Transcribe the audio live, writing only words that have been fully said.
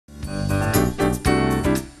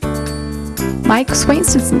Mike,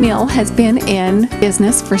 Swainston Mill has been in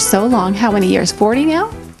business for so long. How many years? 40 now?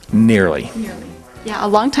 Nearly. Yeah, a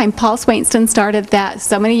long time. Paul Swainston started that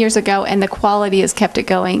so many years ago, and the quality has kept it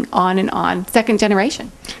going on and on. Second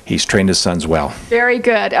generation. He's trained his sons well. Very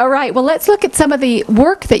good. All right, well, let's look at some of the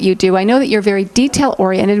work that you do. I know that you're very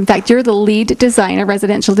detail-oriented. In fact, you're the lead designer,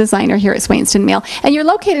 residential designer here at Swainston Mill, and you're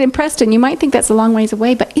located in Preston. You might think that's a long ways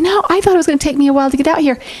away, but, you know, I thought it was going to take me a while to get out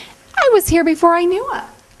here. I was here before I knew it.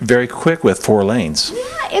 Very quick with 4 lanes.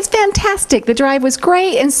 Yeah, it's fantastic. The drive was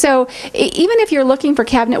great, and so even if you're looking for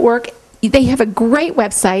cabinet work, they have a great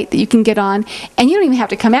website that you can get on, and you don't even have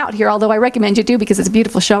to come out here, although I recommend you do because it's a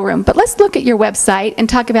beautiful showroom. But let's look at your website and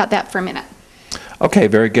talk about that for a minute. Okay,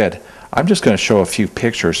 very good. I'm just going to show a few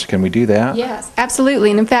pictures. Can we do that? Yes, absolutely.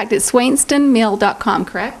 And in fact, it's swainstonmill.com,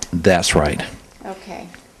 correct? That's right. Okay.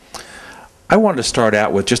 I wanted to start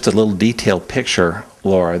out with just a little detailed picture,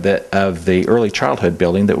 Laura, of the early childhood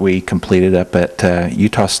building that we completed up at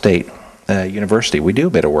Utah State University. We do a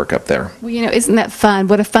bit of work up there. Well, you know, isn't that fun?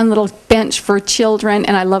 What a fun little bench for children,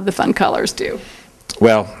 and I love the fun colors, too.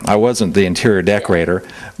 Well, I wasn't the interior decorator,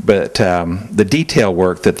 but the detail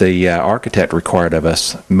work that the architect required of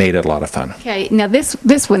us made it a lot of fun. Okay, now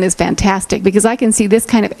this one is fantastic because I can see this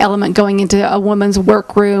kind of element going into a woman's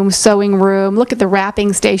workroom, sewing room. Look at the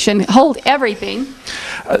wrapping station. Hold everything.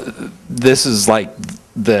 This is like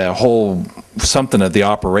the whole something of the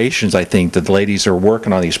operations, I think, that the ladies are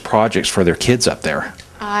working on these projects for their kids up there.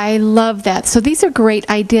 I love that. So these are great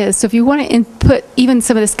ideas. So if you want to input even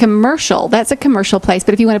some of this commercial, that's a commercial place,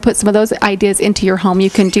 but if you want to put some of those ideas into your home,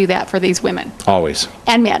 you can do that for these women. Always.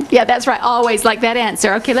 And men. Yeah, that's right. Always like that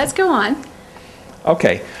answer. Okay, let's go on.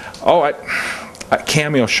 Okay. Oh, a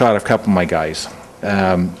cameo shot of a couple of my guys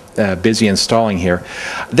busy installing here.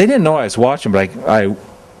 They didn't know I was watching, but I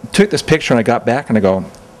took this picture and I got back and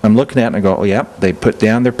I'm looking at it and I go, oh, yeah, they put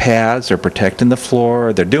down their pads, they're protecting the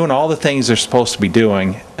floor, they're doing all the things they're supposed to be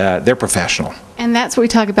doing. They're professional. And that's where we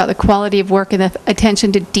talk about the quality of work and the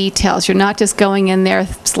attention to details. You're not just going in there,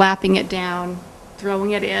 slapping it down,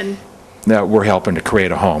 throwing it in. No, we're helping to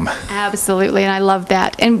create a home. Absolutely, and I love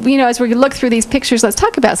that. And, you know, as we look through these pictures, let's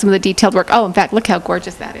talk about some of the detailed work. Oh, in fact, look how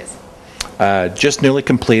gorgeous that is. Just newly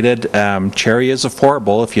completed. Cherry is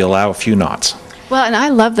affordable if you allow a few knots. Well, and I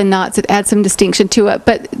love the knots. It adds some distinction to it.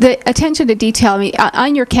 But the attention to detail, I mean,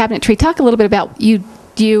 on your cabinetry, talk a little bit about you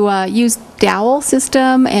use dowel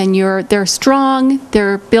system, and they're strong,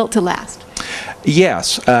 they're built to last.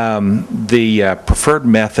 Yes. The preferred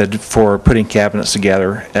method for putting cabinets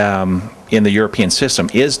together in the European system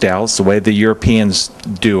is dowels, the way the Europeans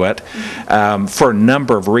do it, for a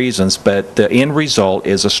number of reasons, but the end result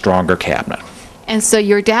is a stronger cabinet. And so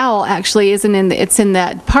your dowel actually isn't it's in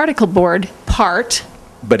that particle board part.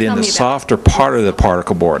 But in the softer part of the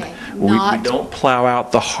particle board. Okay. We don't plow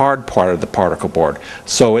out the hard part of the particle board.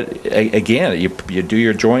 So again, you do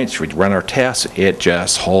your joints, we run our tests, it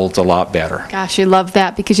just holds a lot better. Gosh, you love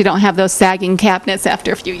that because you don't have those sagging cabinets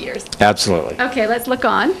after a few years. Absolutely. Okay, let's look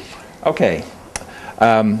on. Okay.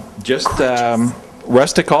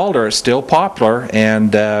 Rustic alder is still popular,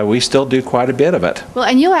 and we still do quite a bit of it. Well,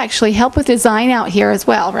 and you'll actually help with design out here as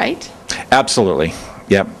well, right? Absolutely.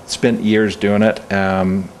 Yep. Spent years doing it.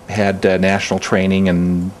 Had national training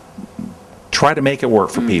and try to make it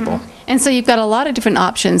work for people. And so you've got a lot of different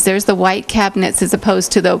options. There's the white cabinets as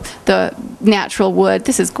opposed to the natural wood.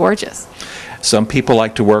 This is gorgeous. Some people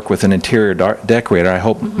like to work with an interior decorator. I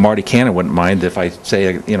hope Marty Cannon wouldn't mind if I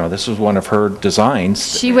say, you know, this was one of her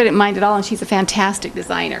designs. She wouldn't mind at all, and she's a fantastic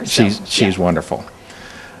designer. So, she's wonderful.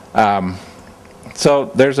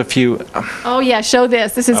 So there's a few. Oh yeah, show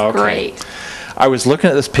this. This is great. I was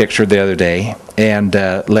looking at this picture the other day, and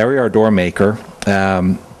Larry, our door maker,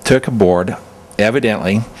 took a board,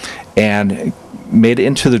 evidently, and made it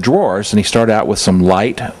into the drawers, and he started out with some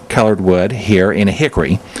light colored wood here in a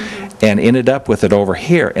hickory, and ended up with it over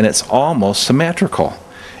here, and it's almost symmetrical.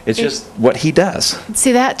 It's just what he does.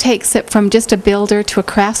 See, that takes it from just a builder to a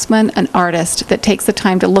craftsman, an artist that takes the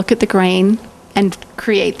time to look at the grain and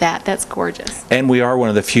create that. That's gorgeous. And we are one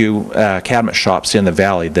of the few cabinet shops in the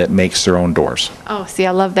valley that makes their own doors. Oh, see,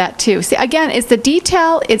 I love that too. See, again, it's the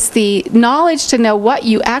detail, it's the knowledge to know what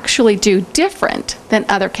you actually do different than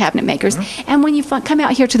other cabinet makers. And when you come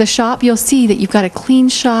out here to the shop, you'll see that you've got a clean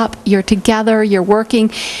shop, you're together, you're working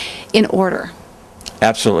in order.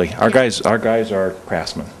 Absolutely. Our guys are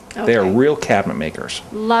craftsmen. Okay. They are real cabinet makers.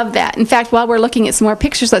 Love that. In fact, while we're looking at some more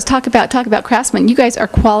pictures, let's talk about craftsmen. You guys are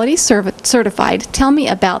quality certified. Tell me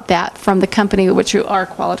about that from the company which you are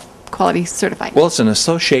quality certified. Well, it's an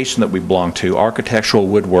association that we belong to, Architectural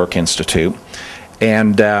Woodwork Institute,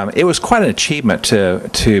 And it was quite an achievement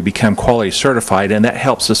to become quality certified, and that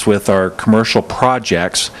helps us with our commercial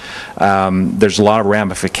projects. There's a lot of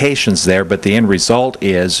ramifications there, but the end result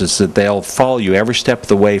is that they'll follow you every step of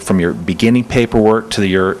the way from your beginning paperwork to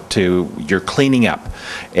your cleaning up.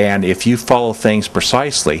 And if you follow things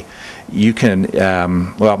precisely, you can,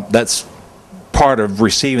 well, that's part of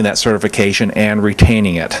receiving that certification and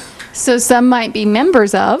retaining it. So some might be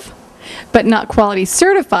members of, but not quality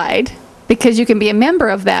certified, because you can be a member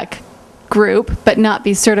of that group but not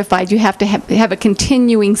be certified. You have to have a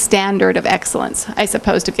continuing standard of excellence, I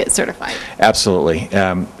suppose, to get certified. Absolutely.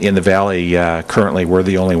 In the Valley, currently, we're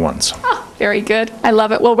the only ones. Oh, very good. I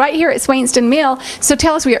love it. Well, right here at Swainston Mill, so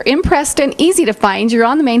tell us, we are in Preston, easy to find. You're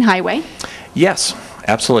on the main highway. Yes,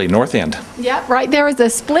 absolutely. North End. Yeah, right there as the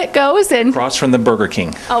split goes. And across from the Burger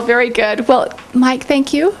King. Oh, very good. Well, Mike,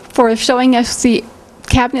 thank you for showing us the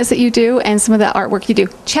cabinets that you do and some of the artwork you do.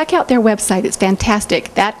 Check out their website. It's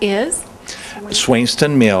fantastic. That is?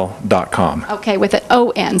 SwainstonMill.com. Okay, with an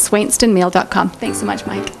O-N, SwainstonMill.com. Thanks so much,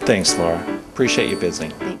 Mike. Thanks, Laura. Appreciate you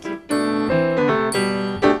visiting. Thank you.